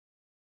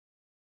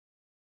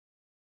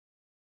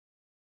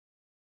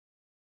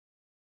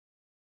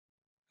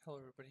Hello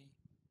everybody,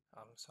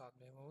 I'm Saad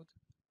Mahmood.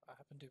 I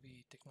happen to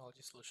be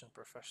technology solution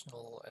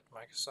professional at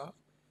Microsoft,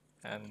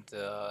 and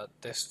in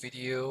this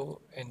video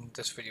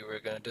we're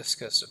going to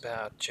discuss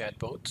about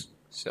chatbots.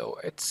 So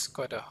it's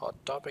quite a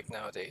hot topic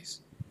nowadays,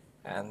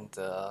 and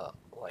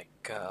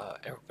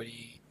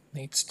everybody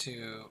needs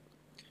to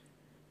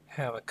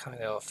have a kind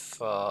of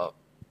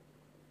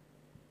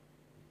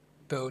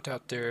bot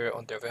out there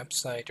on their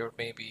website, or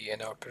maybe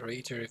an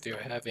operator if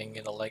they're having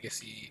in a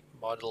legacy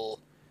model.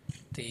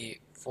 They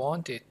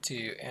wanted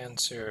to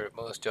answer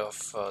most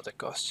of the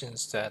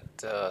questions that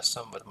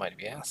someone might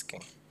be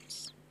asking.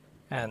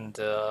 And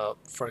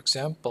for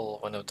example,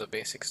 one of the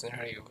basic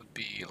scenario would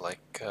be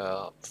like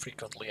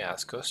frequently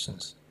asked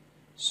questions.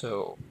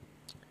 So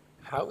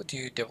how would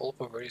you develop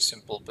a very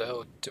simple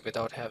bot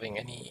without having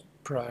any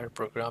prior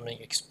programming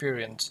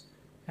experience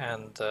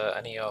and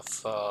any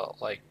of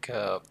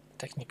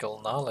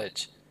technical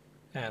knowledge?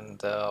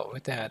 And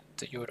with that,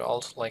 you would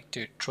also like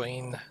to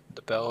train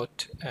the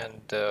bot,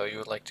 and you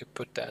would like to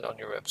put that on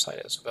your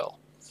website as well.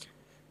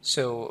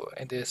 So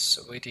in this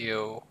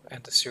video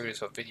and the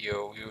series of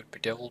video, we would be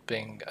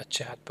developing a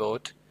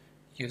chatbot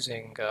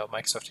using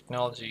Microsoft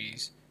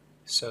technologies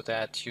so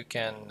that you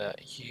can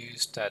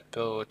use that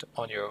bot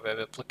on your web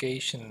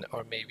application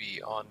or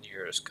maybe on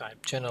your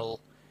Skype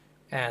channel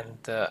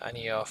and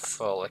any of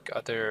like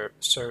other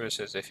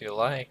services if you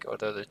like, or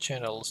the other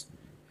channels,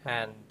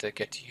 and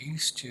get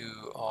used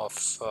to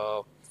of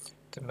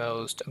the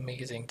most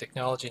amazing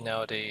technology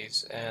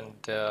nowadays, and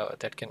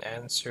that can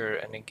answer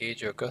and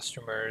engage your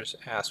customers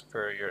as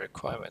per your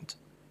requirement.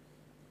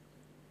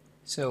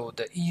 So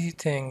the easy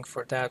thing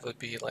for that would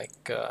be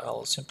like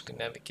I'll simply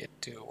navigate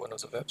to one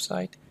of the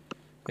website.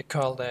 We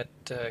call that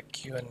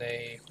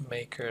QnA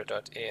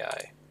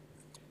maker.ai.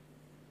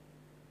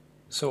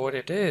 So what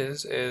it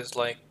is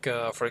like,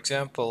 for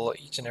example,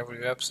 each and every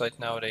website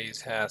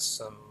nowadays has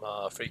some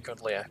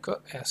frequently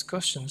asked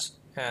questions,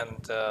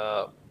 and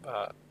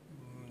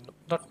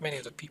not many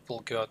of the people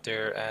go out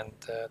there and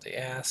they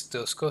ask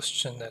those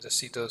questions, and to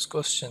see those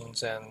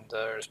questions and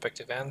the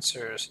respective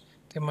answers.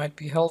 They might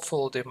be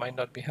helpful, they might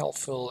not be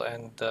helpful,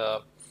 and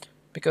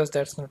because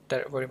that's not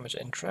that very much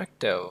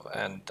interactive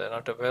and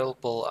not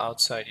available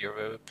outside your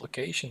web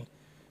application.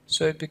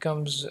 So it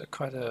becomes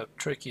quite a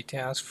tricky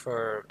task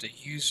for the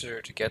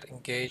user to get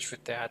engaged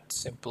with that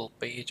simple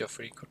page of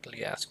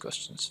frequently asked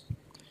questions.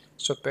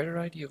 So a better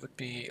idea would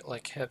be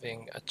like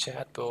having a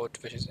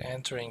chatbot which is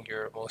answering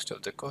your most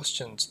of the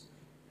questions,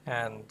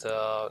 and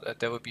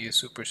that would be a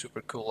super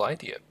cool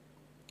idea.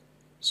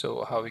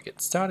 So how we get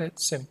started,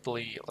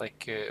 simply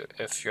like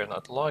if you're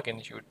not logged in,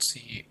 you would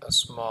see a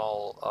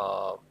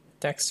small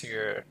text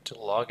here to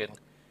log in.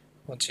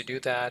 Once you do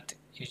that,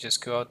 you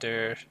just go out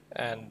there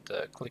and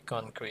click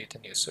on create a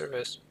new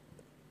service.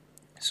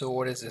 So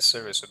what is this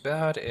service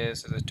about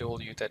is, as I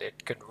told you, that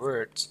it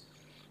converts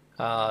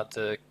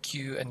the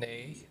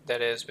Q&A,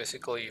 that is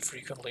basically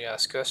frequently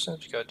asked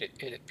questions,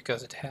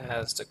 because it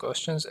has the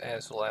questions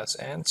as well as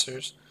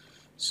answers.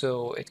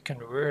 So it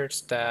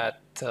converts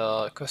that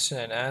question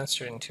and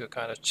answer into a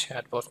kind of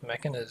chatbot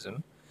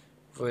mechanism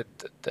with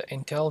the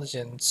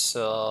intelligence,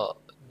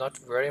 not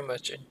very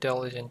much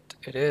intelligent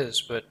it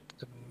is, but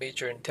the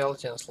major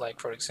intelligence, like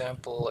for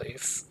example,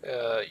 if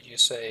you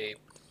say,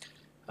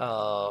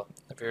 uh,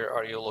 where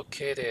are you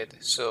located,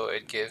 so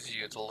it gives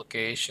you the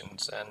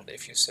locations, and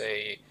if you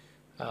say,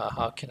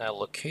 how can I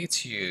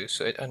locate you,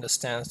 so it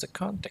understands the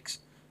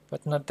context,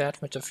 but not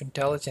that much of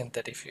intelligent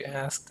that if you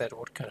ask that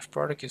what kind of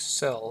product you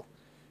sell,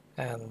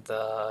 and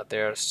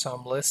there are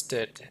some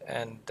listed,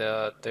 and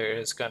there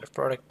is kind of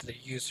product the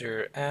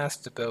user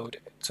asked about,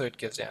 so it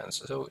gives the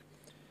answer. So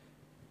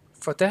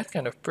for that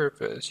kind of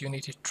purpose, you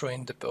need to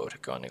train the bot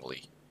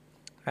accordingly.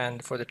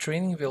 And for the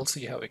training, we'll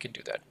see how we can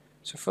do that.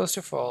 So first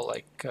of all,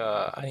 like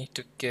I need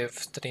to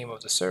give the name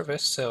of the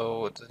service.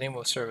 So the name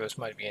of the service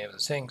might be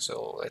anything.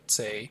 So let's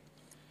say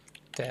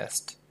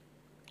test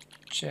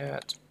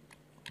chat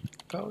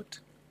bot,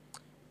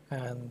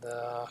 and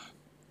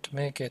to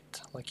make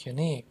it like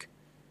unique,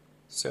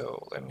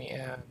 so let me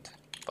add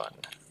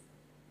button.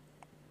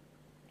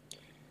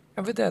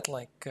 And with that,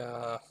 like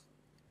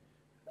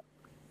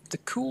the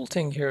cool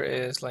thing here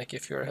is, like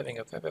if you're having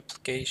a web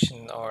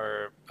application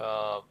or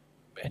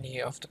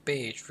any of the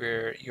page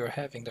where you're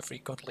having the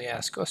frequently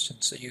asked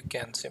questions, so you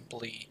can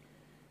simply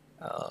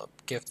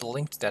give the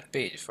link to that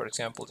page. For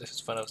example, this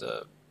is one of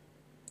the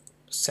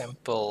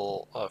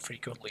sample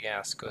frequently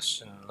asked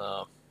question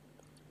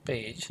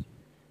page,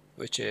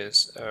 which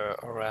is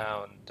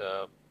around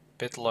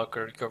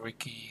BitLocker recovery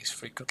keys,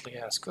 frequently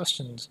asked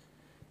questions,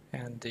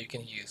 and you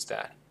can use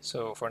that.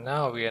 So for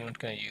now, we are not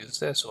going to use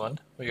this one.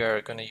 We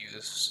are going to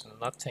use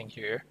nothing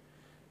here.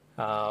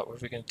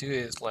 What we're going to do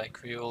is,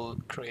 like, we will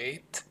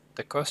create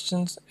the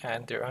questions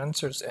and their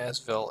answers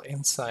as well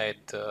inside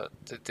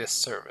this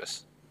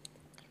service.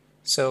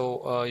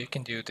 So you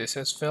can do this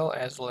as well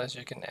as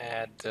you can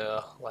add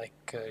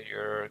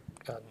your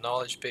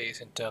knowledge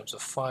base in terms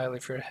of file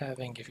if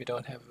you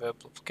don't have a web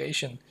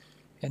application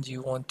and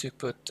you want to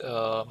put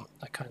a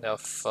kind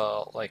of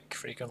like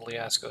frequently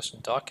asked question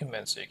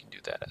document, so you can do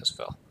that as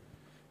well.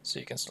 So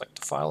you can select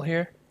the file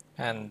here,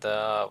 and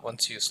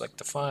once you select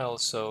the file,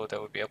 so that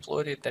will be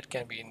uploaded. That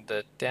can be in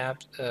the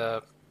tab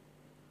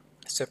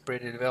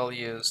separated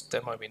values,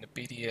 that might be in the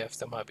PDF,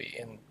 that might be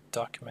in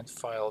document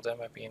file, that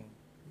might be in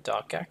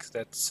docx.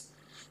 That's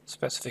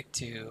specific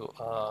to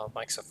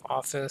Microsoft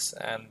Office,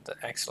 and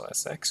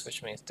XLSX,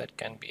 which means that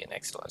can be in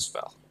Excel as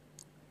well.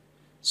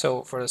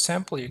 So for the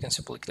sample, you can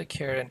simply click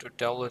here and to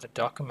download a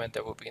document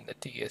that will be in the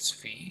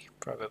TSV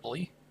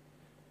probably,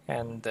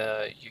 and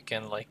you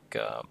can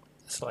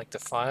select the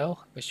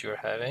file which you're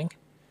having,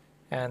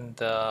 and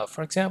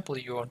for example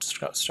you want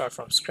to start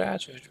from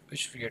scratch,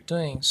 which we are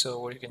doing. So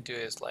what you can do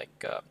is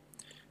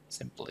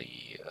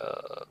simply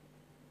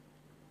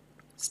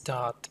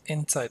start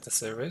inside the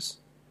service.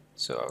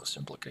 So I'll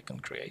simply click on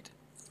create.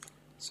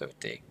 So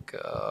take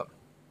a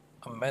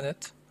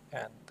minute,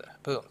 and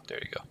boom, there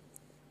you go.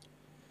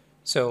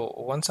 So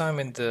once I'm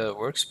in the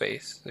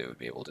workspace, you'll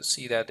be able to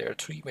see that there are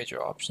three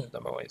major options.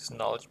 Number one is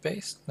knowledge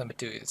base, number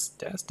two is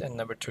test, and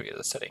number three is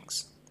the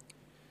settings.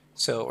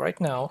 So right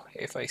now,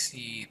 if I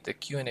see the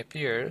QnA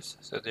peers,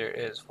 so there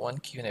is one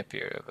QnA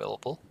peer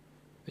available,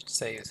 which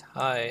says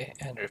hi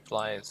and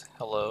replies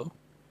hello.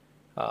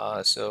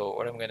 So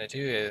what I'm going to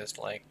do is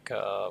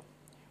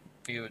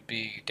we would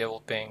be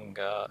developing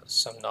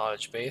some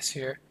knowledge base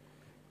here.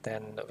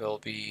 Then we'll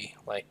be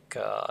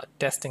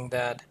testing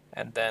that,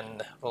 and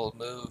then we'll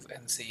move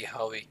and see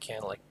how we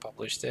can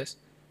publish this.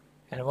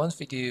 And once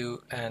we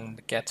do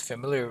and get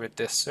familiar with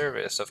this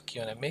service of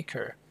QnA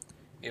Maker,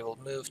 we will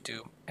move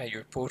to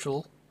Azure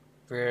portal,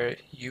 where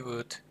you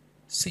would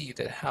see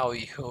that how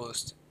we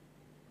host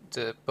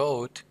the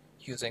boat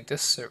using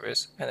this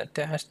service and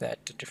attach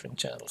that to different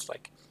channels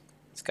like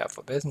Skype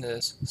for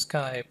Business,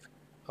 Skype,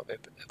 a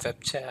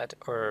web chat,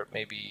 or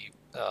maybe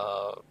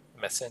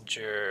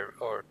Messenger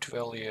or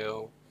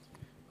Twilio,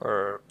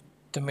 or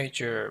the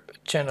major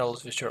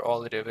channels which are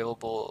already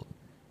available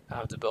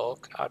out of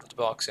the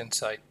box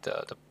inside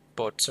the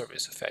boat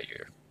service of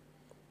Azure.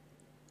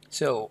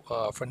 So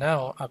for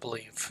now, I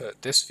believe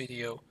this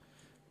video,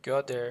 go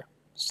out there,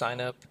 sign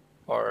up,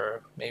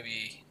 or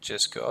maybe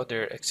just go out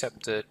there,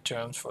 accept the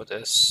terms for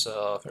this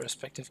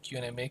respective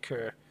QnA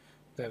Maker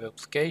web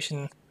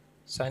application,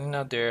 sign in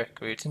out there,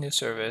 create a new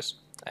service,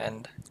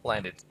 and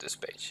land it to this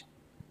page.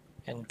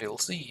 And we'll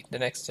see the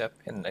next step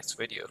in the next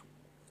video.